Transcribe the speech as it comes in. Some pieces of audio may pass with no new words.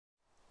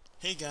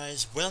Hey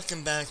guys,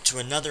 welcome back to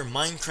another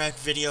Minecraft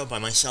video by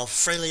myself,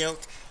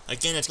 Fhraelaok.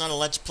 Again, it's not a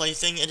Let's Play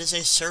thing, it is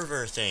a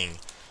server thing.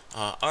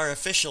 Our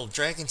official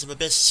Dragons of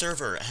Abyss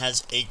server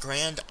has a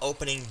grand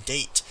opening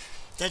date.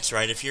 That's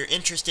right, if you're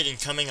interested in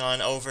coming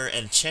on over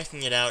and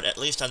checking it out, at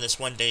least on this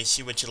one day,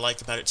 see what you like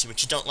about it, see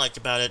what you don't like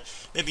about it,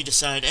 maybe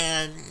decide,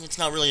 it's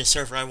not really a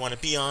server I want to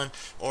be on,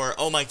 or,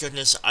 oh my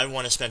goodness, I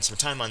want to spend some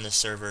time on this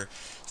server,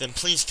 then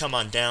please come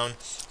on down,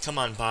 come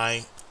on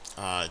by.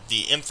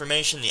 The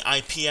information, the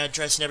IP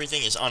address and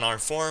everything is on our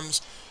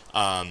forums.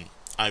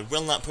 I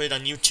will not put it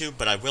on YouTube,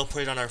 but I will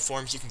put it on our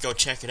forums. You can go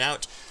check it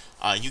out.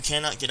 You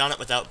cannot get on it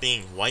without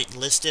being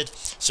whitelisted,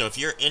 so if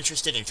you're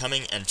interested in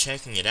coming and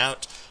checking it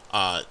out,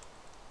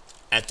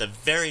 at the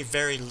very,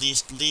 very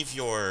least, leave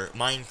your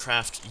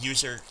Minecraft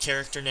user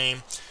character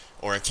name,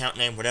 or account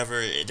name,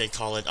 whatever they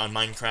call it on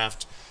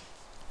Minecraft,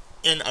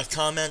 in a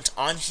comment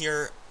on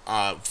here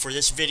for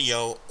this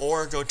video,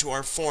 or go to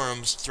our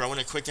forums, throw in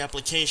a quick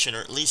application, or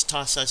at least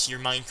toss us your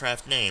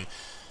Minecraft name.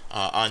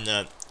 On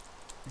the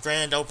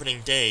grand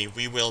opening day,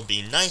 we will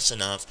be nice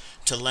enough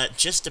to let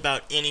just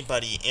about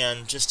anybody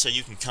in, just so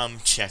you can come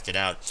check it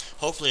out.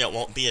 Hopefully it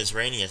won't be as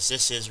rainy as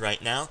this is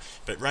right now,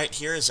 but right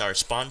here is our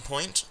spawn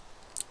point.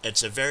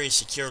 It's a very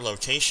secure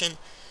location,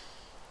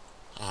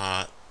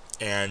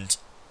 and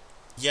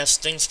yes,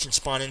 things can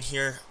spawn in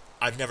here.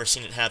 I've never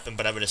seen it happen,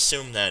 but I would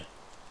assume that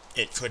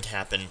it could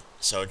happen,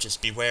 so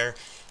just beware.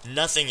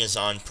 Nothing is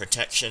on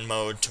protection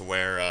mode to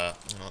where,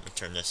 let me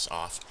turn this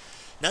off.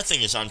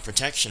 Nothing is on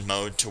protection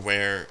mode to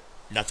where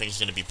nothing's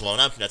going to be blown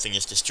up, nothing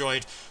is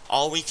destroyed.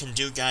 All we can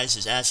do, guys,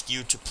 is ask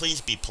you to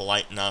please be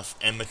polite enough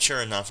and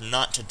mature enough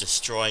not to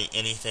destroy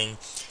anything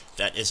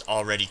that is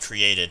already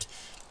created.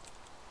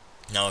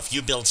 Now, if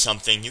you build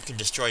something, you can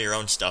destroy your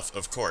own stuff,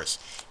 of course,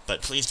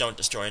 but please don't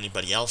destroy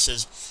anybody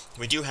else's.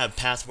 We do have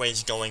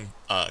pathways going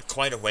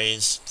quite a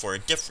ways for a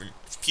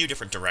few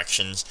different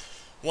directions.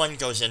 One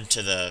goes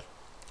into the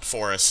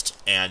forest,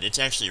 and it's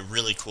actually a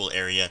really cool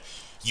area.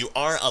 You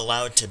are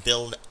allowed to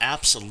build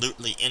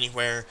absolutely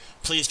anywhere.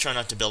 Please try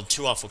not to build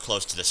too awful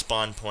close to the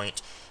spawn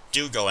point.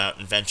 Do go out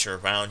and venture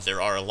around.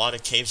 There are a lot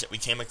of caves that we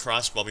came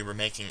across while we were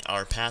making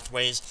our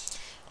pathways.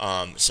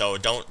 So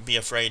don't be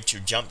afraid to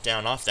jump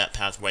down off that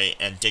pathway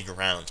and dig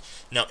around.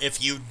 Now,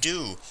 if you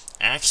do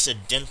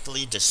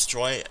accidentally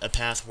destroy a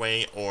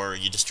pathway, or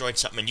you destroyed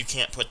something and you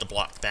can't put the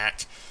block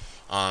back,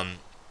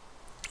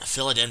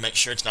 fill it in, make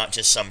sure it's not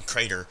just some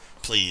crater,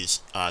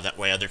 please. That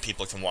way other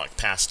people can walk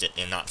past it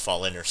and not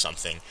fall in or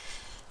something.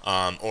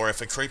 Or if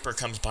a creeper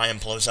comes by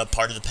and blows up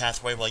part of the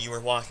pathway while you were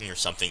walking or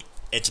something,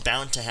 it's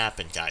bound to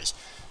happen, guys.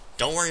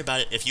 Don't worry about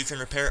it. If you can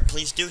repair it,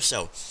 please do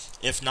so.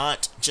 If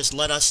not, just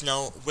let us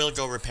know. We'll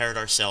go repair it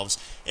ourselves.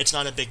 It's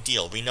not a big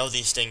deal. We know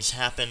these things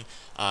happen,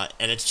 and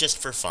it's just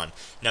for fun.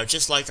 Now,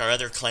 just like our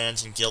other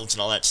clans and guilds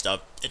and all that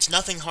stuff, it's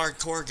nothing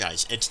hardcore,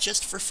 guys. It's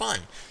just for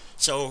fun.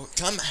 So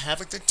come have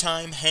a good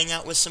time, hang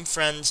out with some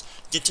friends,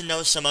 get to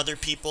know some other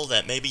people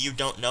that maybe you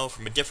don't know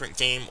from a different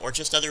game, or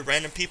just other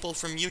random people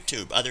from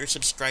YouTube, other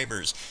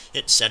subscribers,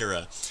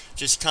 etc.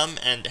 Just come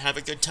and have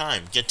a good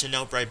time. Get to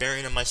know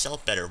Bribarian and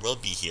myself better. We'll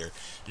be here.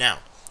 Now,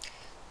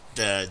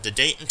 the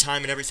date and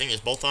time and everything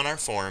is both on our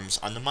forums,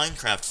 on the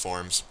Minecraft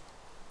forums.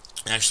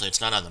 Actually,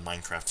 it's not on the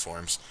Minecraft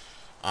forums,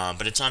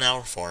 but it's on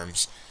our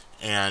forums,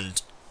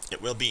 and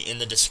it will be in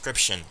the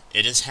description.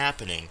 It is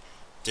happening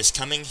this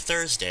coming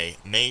Thursday,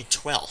 May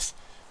 12th,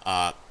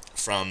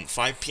 from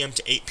 5 p.m.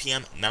 to 8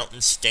 p.m. Mountain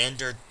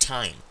Standard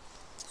Time.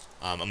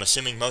 I'm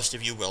assuming most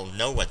of you will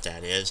know what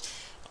that is.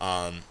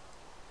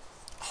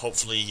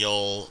 Hopefully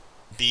you'll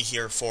be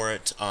here for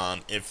it.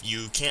 If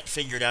you can't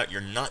figure it out,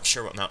 you're not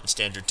sure what Mountain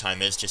Standard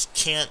Time is, just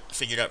can't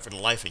figure it out for the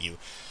life of you,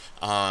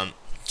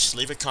 just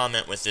leave a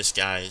comment with this,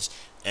 guys,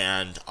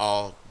 and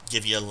I'll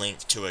give you a link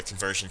to a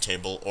conversion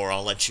table, or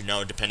I'll let you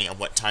know, depending on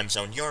what time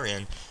zone you're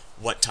in,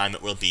 what time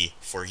it will be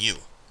for you.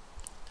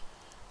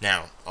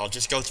 Now, I'll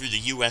just go through the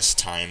U.S.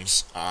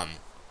 times.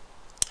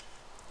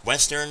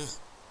 Western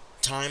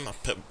time,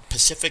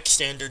 Pacific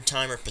Standard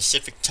Time, or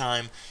Pacific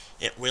Time,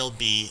 it will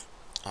be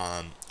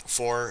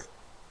 4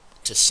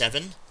 to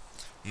 7.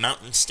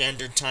 Mountain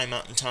Standard Time,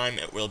 Mountain Time,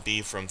 it will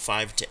be from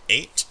 5 to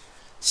 8.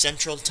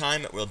 Central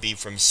Time, it will be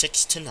from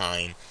 6 to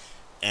 9.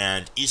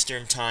 And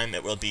Eastern Time,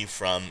 it will be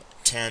from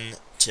 10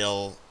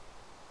 till...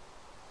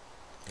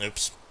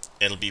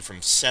 it'll be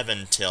from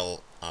 7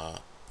 till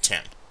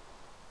 10.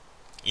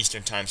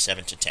 Eastern Time,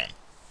 7 to 10.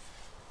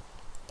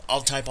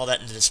 I'll type all that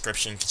in the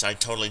description, because I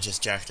totally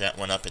just jacked that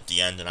one up at the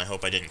end, and I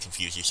hope I didn't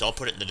confuse you, so I'll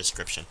put it in the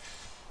description.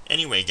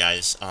 Anyway,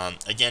 guys,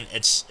 again,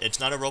 it's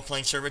not a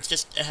role-playing server, it's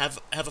just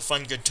have a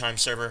fun, good time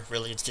server.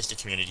 Really, it's just a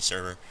community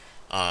server.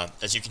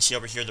 As you can see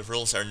over here, the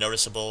rules are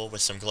noticeable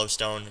with some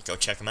glowstone. Go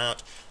check them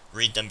out.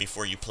 Read them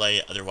before you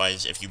play,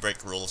 otherwise, if you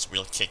break rules,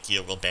 we'll kick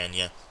you, we'll ban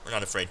you. We're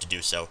not afraid to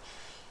do so.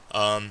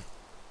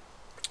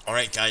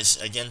 Alright, guys,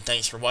 again,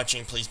 thanks for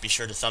watching. Please be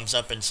sure to thumbs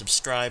up and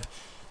subscribe.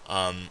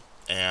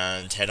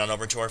 And head on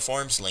over to our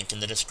forums, linked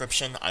in the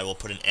description. I will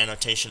put an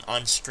annotation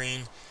on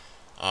screen.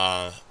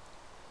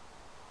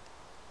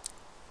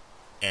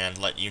 and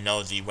let you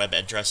know the web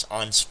address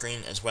on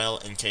screen as well,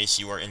 in case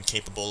you are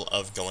incapable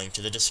of going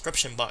to the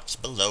description box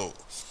below.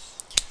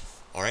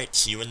 Alright,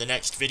 see you in the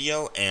next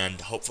video,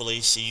 and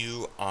hopefully see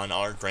you on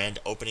our grand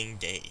opening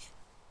day.